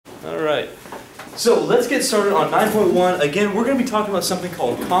All right. So let's get started on 9.1. Again, we're going to be talking about something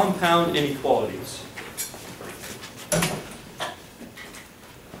called compound inequalities.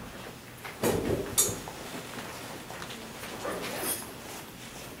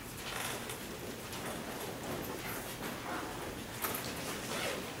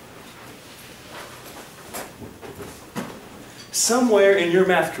 Somewhere in your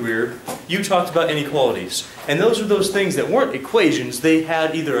math career, you talked about inequalities. And those are those things that weren't equations. They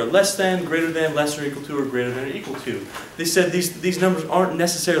had either a less than, greater than, less or equal to, or greater than or equal to. They said these numbers aren't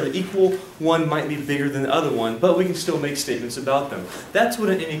necessarily equal. One might be bigger than the other one, but we can still make statements about them. That's what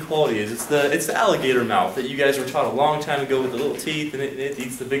an inequality is. It's the alligator mouth that you guys were taught a long time ago with the little teeth, and it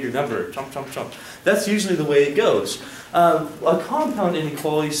eats the bigger number. Chomp, chomp, chomp. That's usually the way it goes. A compound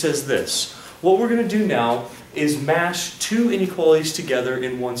inequality says this. What we're going to do now is mash two inequalities together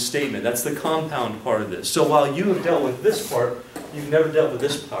in one statement. That's the compound part of this. So while you have dealt with this part, you've never dealt with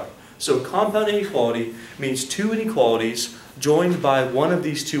this part. So compound inequality means two inequalities joined by one of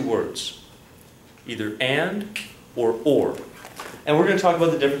these two words, either and or. And we're going to talk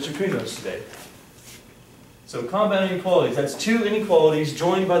about the difference between those today. So compound inequalities, that's two inequalities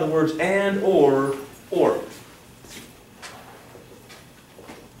joined by the words and or.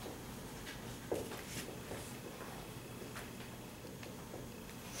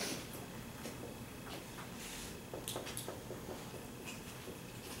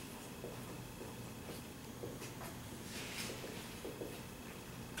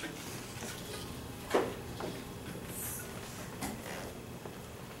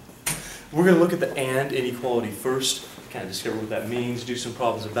 We're going to look at the and inequality first, kind of discover what that means, do some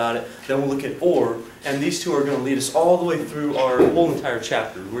problems about it. Then we'll look at or, and these two are going to lead us all the way through our whole entire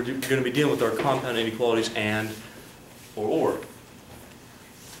chapter. We're going to be dealing with our compound inequalities and or.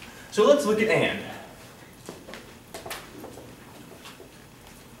 So let's look at and.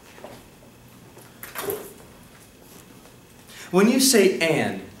 When you say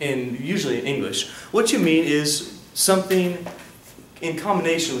and, usually in English, what you mean is something in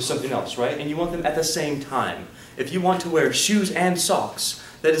combination with something else, right? And you want them at the same time. If you want to wear shoes and socks,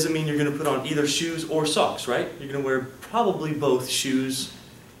 that doesn't mean you're going to put on either shoes or socks, right? You're going to wear probably both shoes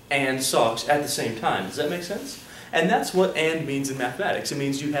and socks at the same time. Does that make sense? And that's what and means in mathematics. It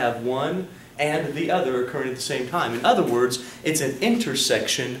means you have one and the other occurring at the same time. In other words, it's an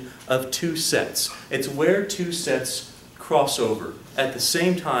intersection of two sets. It's where two sets cross over. At the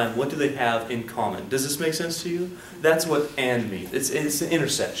same time, what do they have in common? Does this make sense to you? That's what and means. It's an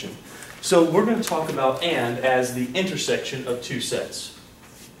intersection. So we're going to talk about and as the intersection of two sets.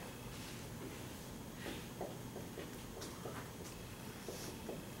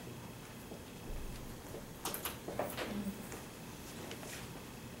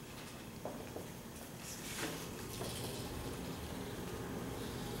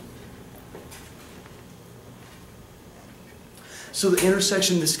 So the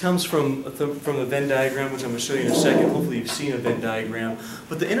intersection, this comes from the Venn diagram, which I'm going to show you in a second. Hopefully you've seen a Venn diagram.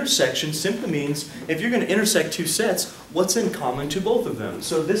 But the intersection simply means if you're going to intersect two sets, what's in common to both of them?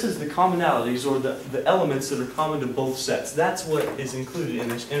 So this is the commonalities or the elements that are common to both sets. That's what is included in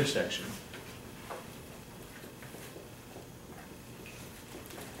this intersection.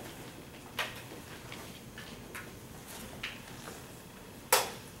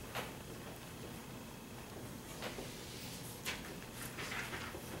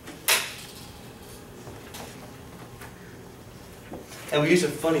 And we use a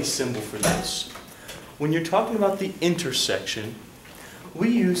funny symbol for this. When you're talking about the intersection, we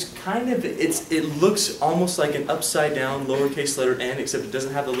use kind of, it looks almost like an upside down lowercase letter n, except it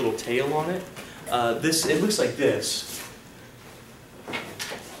doesn't have the little tail on it. It looks like this.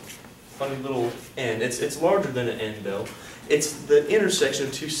 Funny little n. It's larger than an n though. It's the intersection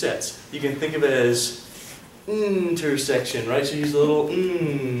of two sets. You can think of it as intersection, right? So you use the little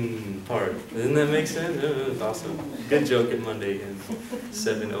part. Doesn't that make sense? That's awesome. Good joke at Monday at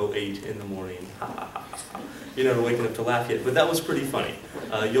 7:08 in the morning. You're never waking up to laugh yet, but that was pretty funny.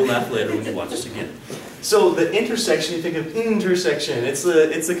 You'll laugh later when you watch this again. So the intersection, you think of intersection. It's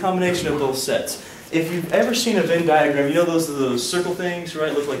the combination of both sets. If you've ever seen a Venn diagram, you know those circle things,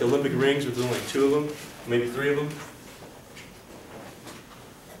 right? Look like Olympic rings with only two of them, maybe three of them.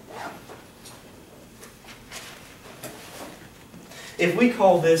 If we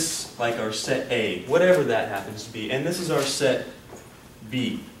call this like our set A, whatever that happens to be, and this is our set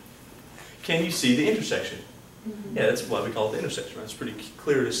B, can you see the intersection? Mm-hmm. Yeah, that's why we call it the intersection. Right? It's pretty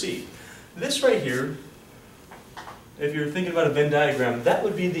clear to see. This right here, if you're thinking about a Venn diagram, that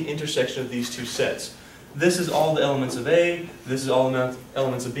would be the intersection of these two sets. This is all the elements of A, this is all the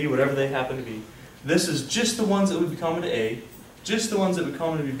elements of B, whatever they happen to be. This is just the ones that would be common to A, just the ones that would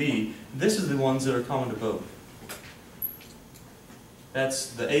commonly be B, this is the ones that are common to both. That's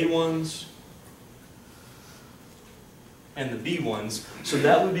the A ones and the B ones, so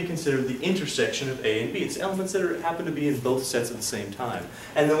that would be considered the intersection of A and B. It's elements that happen to be in both sets at the same time.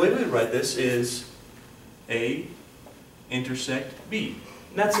 And the way we would write this is A intersect B.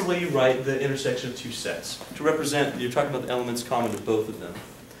 And that's the way you write the intersection of two sets. To represent, you're talking about the elements common to both of them.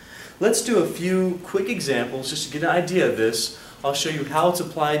 Let's do a few quick examples just to get an idea of this. I'll show you how it's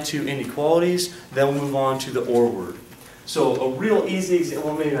applied to inequalities, then we'll move on to the OR word. So a real easy example,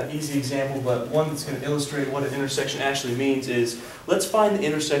 well maybe not easy example, but one that's going to illustrate what an intersection actually means is, let's find the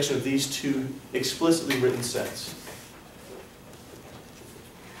intersection of these two explicitly written sets.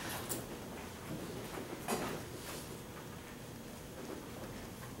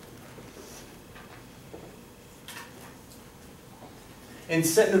 In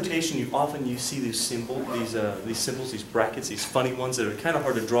set notation, you see these symbols, these brackets, these funny ones that are kind of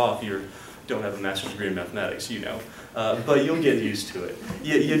hard to draw if you don't have a master's degree in mathematics, you know. But you'll get used to it.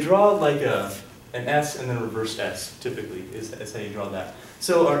 You draw like an S and then a reverse S, typically, is how you draw that.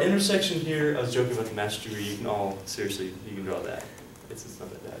 So our intersection here, I was joking about the master's degree, you can all, seriously, you can draw that. It's not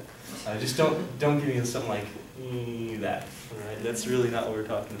that bad. Just don't give me something like that, all right? That's really not what we're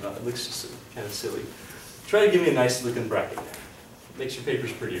talking about. It looks just kind of silly. Try to give me a nice looking bracket. Makes your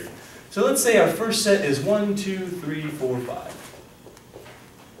papers prettier. So let's say our first set is 1, 2, 3, 4, 5.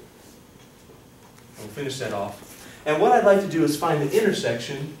 We'll finish that off. And what I'd like to do is find the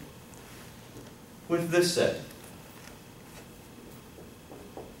intersection with this set.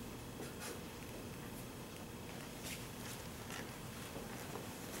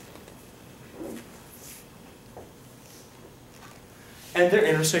 And their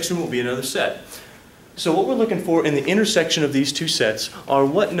intersection will be another set. So what we're looking for in the intersection of these two sets are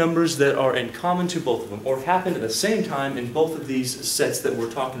what numbers that are in common to both of them, or happen at the same time in both of these sets that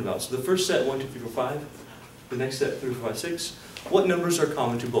we're talking about. So the first set, 1, 2, 3, 4, 5. The next set, 3, 4, 5, 6. What numbers are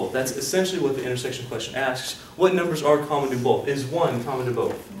common to both? That's essentially what the intersection question asks. What numbers are common to both? Is 1 common to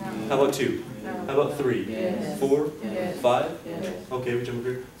both? No. How about 2? No. How about 3? Yes. 4? Yes. 5? Yes. Okay, we jump over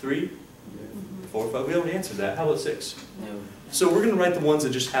here. 3? 4, 5. We already answered that. How about 6? No. So we're going to write the ones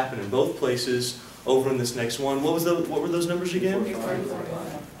that just happen in both places over in this next one. What were those numbers again?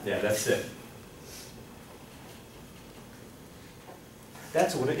 45. Yeah, that's it.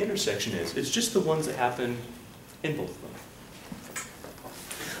 That's what an intersection is. It's just the ones that happen in both of them.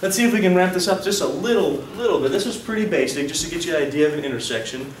 Let's see if we can ramp this up just a little bit. This was pretty basic, just to get you an idea of an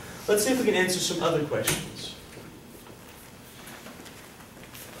intersection. Let's see if we can answer some other questions.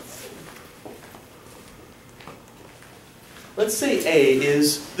 Let's say A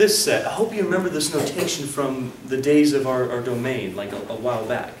is this set. I hope you remember this notation from the days of our domain, like a while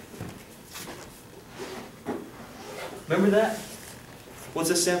back. Remember that? What's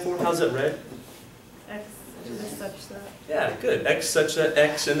this stand for? How's that read? X is such that. Yeah, good. X such that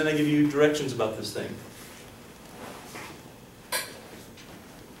X, and then I give you directions about this thing.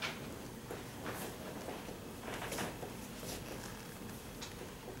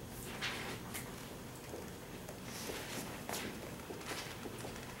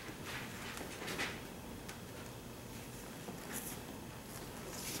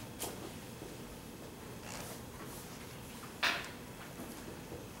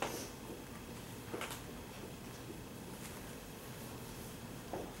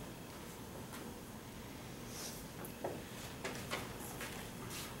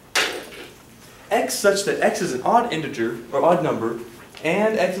 X such that X is an odd integer, or odd number,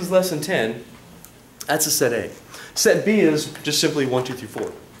 and X is less than 10, that's a set A. Set B is just simply 1, 2, 3,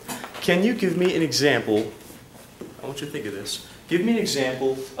 4. Can you give me an example? I want you to think of this. Give me an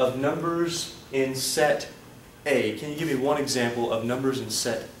example of numbers in set A. Can you give me one example of numbers in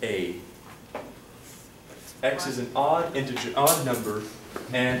set A? X is an odd integer, odd number,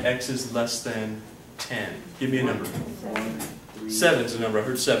 and X is less than 10. Give me a number. 7 is a number. I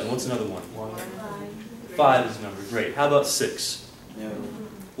heard 7. What's another one? 5 is a number. Great. How about 6? No.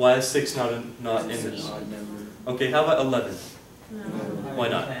 Why is 6 not in this? Okay, how about 11? No. Why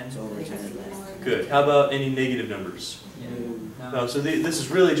not? It's over 10. Good. How about any negative numbers? No. So this is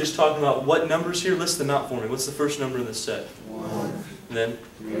really just talking about what numbers here. List them out for me. What's the first number in this set? 1. And then?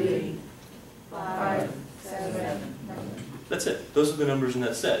 3, 5, 7. That's it. Those are the numbers in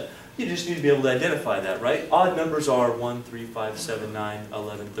that set. You just need to be able to identify that, right? Odd numbers are 1, 3, 5, 7, 9,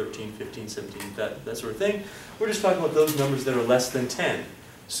 11, 13, 15, 17, that sort of thing. We're just talking about those numbers that are less than 10.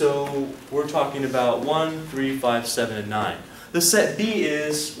 So we're talking about 1, 3, 5, 7, and 9. The set B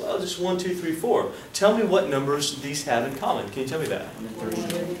is, well, just 1, 2, 3, 4. Tell me what numbers these have in common. Can you tell me that?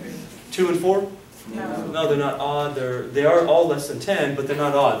 2 and 4? No. No, they're not odd. They are all less than 10, but they're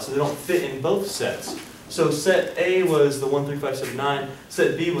not odd, so they don't fit in both sets. So set A was the 1, 3, 5, 7, 9.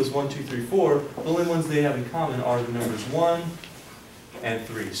 Set B was 1, 2, 3, 4. The only ones they have in common are the numbers 1 and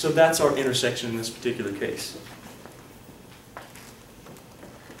 3. So that's our intersection in this particular case.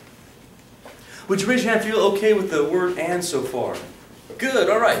 Would you raise your hand if you feel okay with the word "and" so far? Good,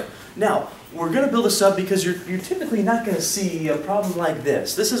 all right. Now, we're going to build this up because you're typically not going to see a problem like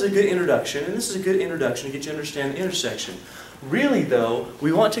this. This is a good introduction, and this is a good introduction to get you to understand the intersection. Really, though,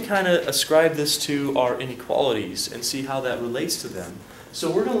 we want to kind of ascribe this to our inequalities and see how that relates to them. So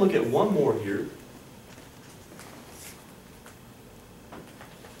we're going to look at one more here.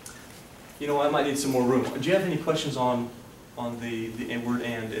 You know, I might need some more room. Do you have any questions on the word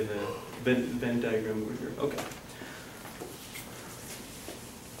 "and" in the Venn diagram over here? Okay.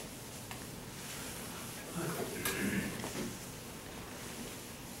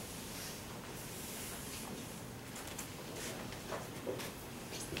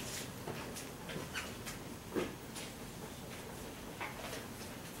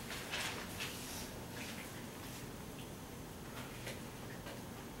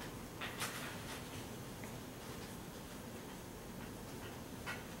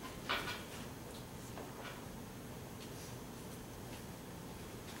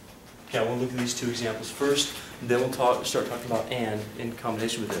 Okay, I want to look at these two examples first, and then we'll start talking about "and" in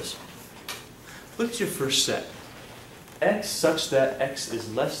combination with this. Look at your first set. X such that x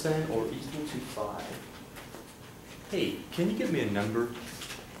is less than or equal to 5. Hey, can you give me a number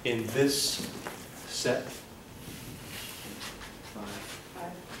in this set? 5.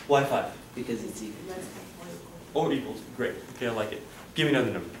 Why 5? Because it's equal. Or equal to. Great. Okay, I like it. Give me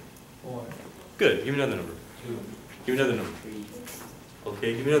another number. 4. Good. Give me another number. 2. Give me another number. 3.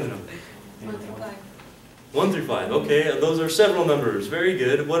 Okay, give me another number. 1 through 5. 1 through 5. Okay, those are several numbers. Very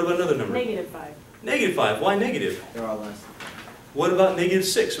good. What about another number? -5. -5. Why negative? They're all less. What about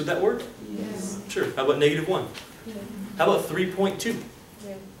 -6? Would that work? Yes. Sure. How about -1? Yeah. How about 3.2?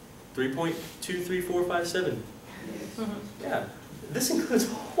 Yeah. 3.2, 3, 4, 5, 7. Mhm. Yeah. This includes a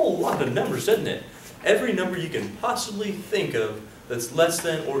whole lot of numbers, doesn't it? Every number you can possibly think of that's less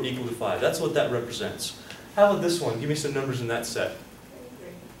than or equal to 5. That's what that represents. How about this one? Give me some numbers in that set.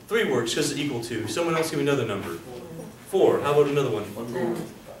 3 works because it's equal to. Someone else give me another number. 4. How about another one? 1 more.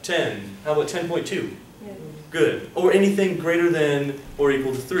 10. How about 10.2? Yeah. Good. Or anything greater than or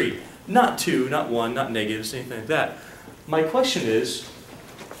equal to 3. Not 2, not 1, not negatives, anything like that. My question is,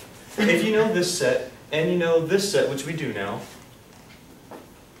 if you know this set, and you know this set, which we do now,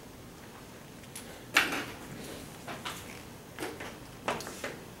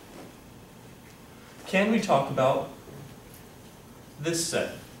 can we talk about this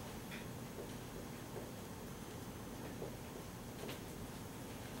set?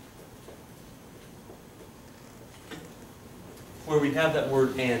 Where we have that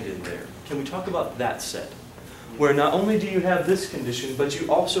word "and" in there. Can we talk about that set? Where not only do you have this condition, but you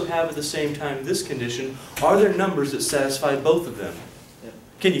also have at the same time this condition. Are there numbers that satisfy both of them? Yep.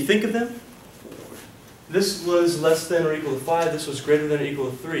 Can you think of them? This was less than or equal to 5. This was greater than or equal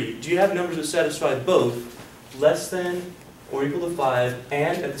to 3. Do you have numbers that satisfy both less than or equal to 5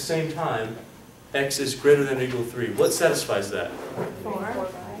 and at the same time x is greater than or equal to 3? What satisfies that? 4.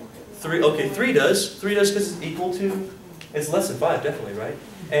 3. Okay, 3 does. 3 does because it's equal to, it's less than 5 definitely, right?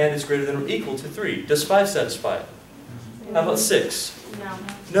 And it's greater than or equal to 3. Does 5 satisfy it? How about 6? No.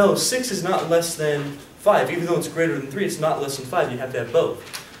 No, 6 is not less than 5. Even though it's greater than 3, it's not less than 5. You have to have both.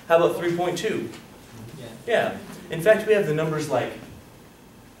 How about 3.2? Yeah. In fact, we have the numbers like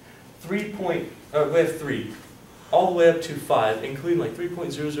we have 3, all the way up to 5, including like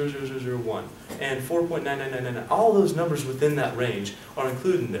 3.000001 and 4.99999. All those numbers within that range are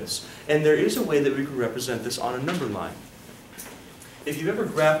included in this. And there is a way that we could represent this on a number line. If you've ever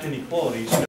graphed inequalities,